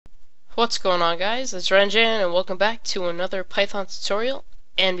What's going on, guys? It's Renjan and welcome back to another Python tutorial.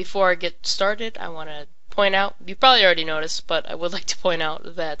 And before I get started, I want to point out, you probably already noticed, but I would like to point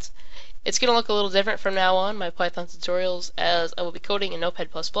out that it's going to look a little different from now on, my Python tutorials, as I will be coding in Notepad++,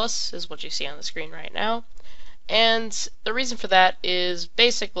 is what you see on the screen right now. And the reason for that is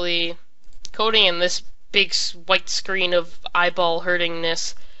basically coding in this big white screen of eyeball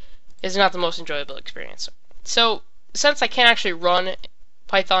hurtingness is not the most enjoyable experience. So, since I can't actually run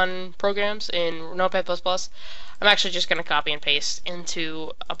Python programs in Notepad++, I'm actually just going to copy and paste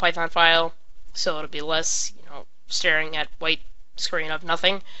into a Python file, so it'll be less, staring at white screen of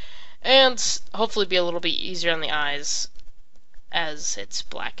nothing, and hopefully be a little bit easier on the eyes, as it's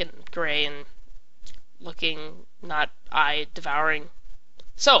black and gray and looking not eye-devouring.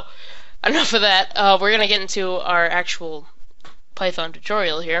 So, enough of that. We're going to get into our actual Python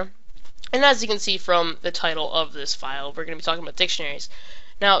tutorial here. And as you can see from the title of this file, we're going to be talking about dictionaries.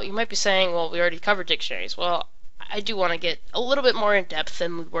 Now, you might be saying, well, we already covered dictionaries. Well, I do want to get a little bit more in depth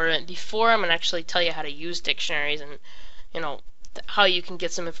than we were before. I'm going to actually tell you how to use dictionaries and, how you can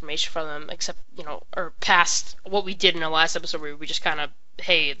get some information from them, except, or past what we did in our last episode where we just kind of,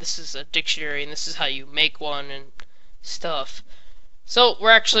 hey, this is a dictionary and this is how you make one and stuff. So,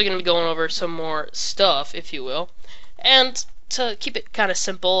 we're actually going to be going over some more stuff, if you will. And to keep it kind of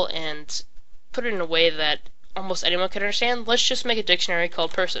simple and put it in a way that almost anyone can understand, let's just make a dictionary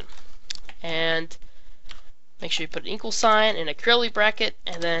called person. And make sure you put an equal sign and a curly bracket,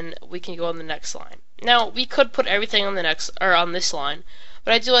 and then we can go on the next line. Now, we could put everything on the next, or on this line,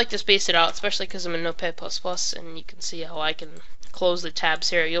 but I do like to space it out, especially because I'm in Notepad++, and you can see how I can close the tabs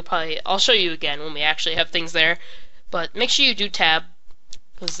here. I'll show you again when we actually have things there, but make sure you do tab,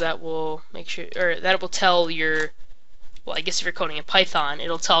 because that will that will tell your, well, I guess if you're coding in Python,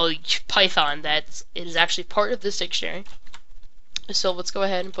 it'll tell Python that it is actually part of this dictionary. So let's go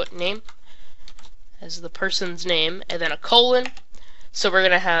ahead and put name as the person's name, and then a colon. So we're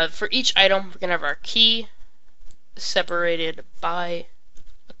going to have, for each item, we're going to have our key separated by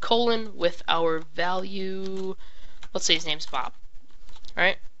a colon with our value. Let's say his name's Bob.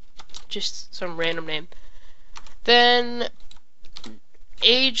 Alright? Just some random name. Then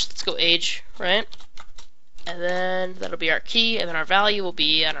age, let's go age, right? And then that'll be our key, and then our value will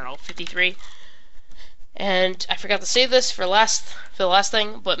be, I don't know, 53. And I forgot to say this for the last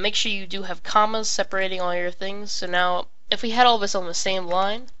thing, but make sure you do have commas separating all your things. So now, if we had all this on the same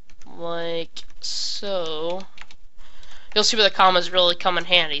line, like so, you'll see where the commas really come in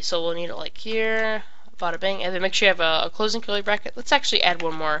handy. So we'll need it like here, bada bing, and then make sure you have a closing curly bracket. Let's actually add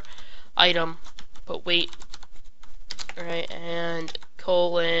one more item, but wait, alright, and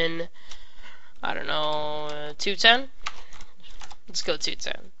colon, I don't know, 210? Let's go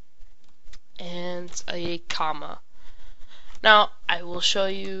 210. And a comma. Now, I will show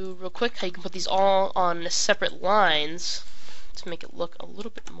you real quick how you can put these all on separate lines to make it look a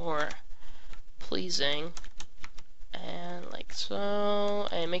little bit more pleasing. And like so.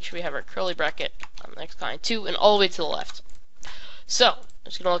 And make sure we have our curly bracket on the next line too, and all the way to the left. So,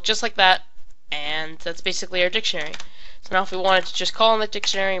 it's going to look just like that, and that's basically our dictionary. So now if we wanted to just call in the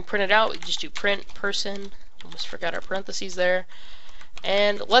dictionary and print it out, we can just do print person. Almost forgot our parentheses there.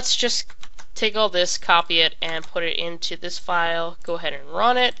 And let's just take all this, copy it, and put it into this file. Go ahead and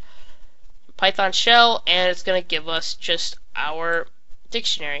run it. Python shell, and it's going to give us just our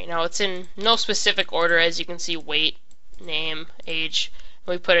dictionary. Now it's in no specific order, as you can see, weight, name, age.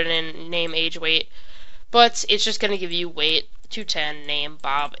 We put it in name, age, weight. But it's just going to give you weight, 210, name,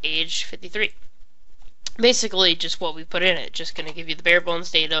 Bob, age, 53. Basically just what we put in it, just going to give you the bare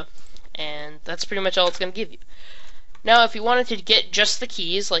bones data, and that's pretty much all it's going to give you. Now if you wanted to get just the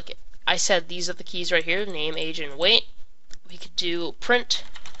keys, like I said, these are the keys right here, name, age, and weight, we could do print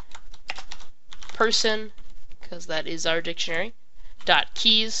person, because that is our dictionary, dot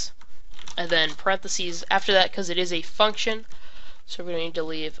keys, and then parentheses after that, because it is a function, so we're going to need to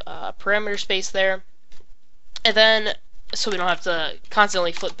leave a parameter space there, and then so we don't have to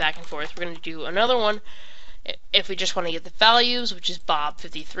constantly flip back and forth, we're going to do another one if we just want to get the values, which is Bob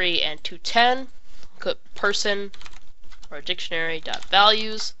 53 and 210. Put person or dictionary dot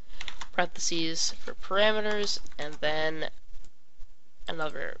values, parentheses for parameters, and then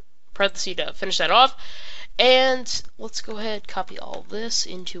another parenthesis to finish that off. And let's go ahead, copy all this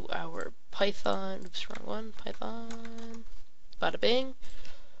into our Python. Oops, wrong one. Python. Bada bing.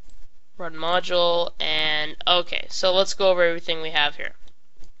 Run module, and okay, so let's go over everything we have here.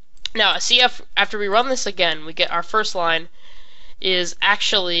 Now, see, after we run this again, we get our first line is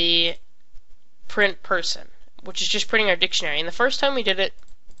actually print person, which is just printing our dictionary. And the first time we did it,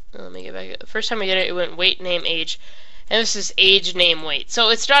 let me get back. The first time we did it, it went weight, name, age, and this is age, name, weight. So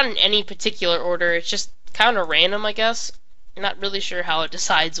it's not in any particular order, it's just kind of random, I guess. I'm not really sure how it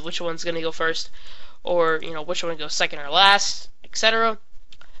decides which one's going to go first, or, which one goes second or last, etc.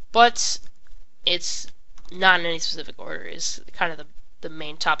 But it's not in any specific order, is kind of the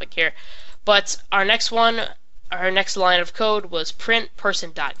main topic here. But our next line of code was print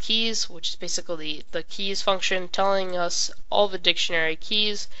person.keys, which is basically the keys function telling us all the dictionary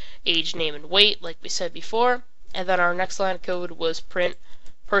keys, age, name, and weight, like we said before. And then our next line of code was print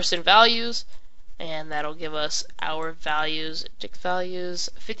person values, and that'll give us our values, dict values,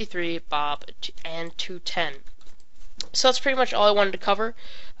 53, Bob, and 210. So that's pretty much all I wanted to cover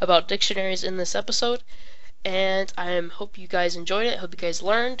about dictionaries in this episode. And I hope you guys enjoyed it, hope you guys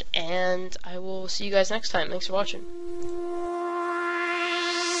learned, and I will see you guys next time. Thanks for watching.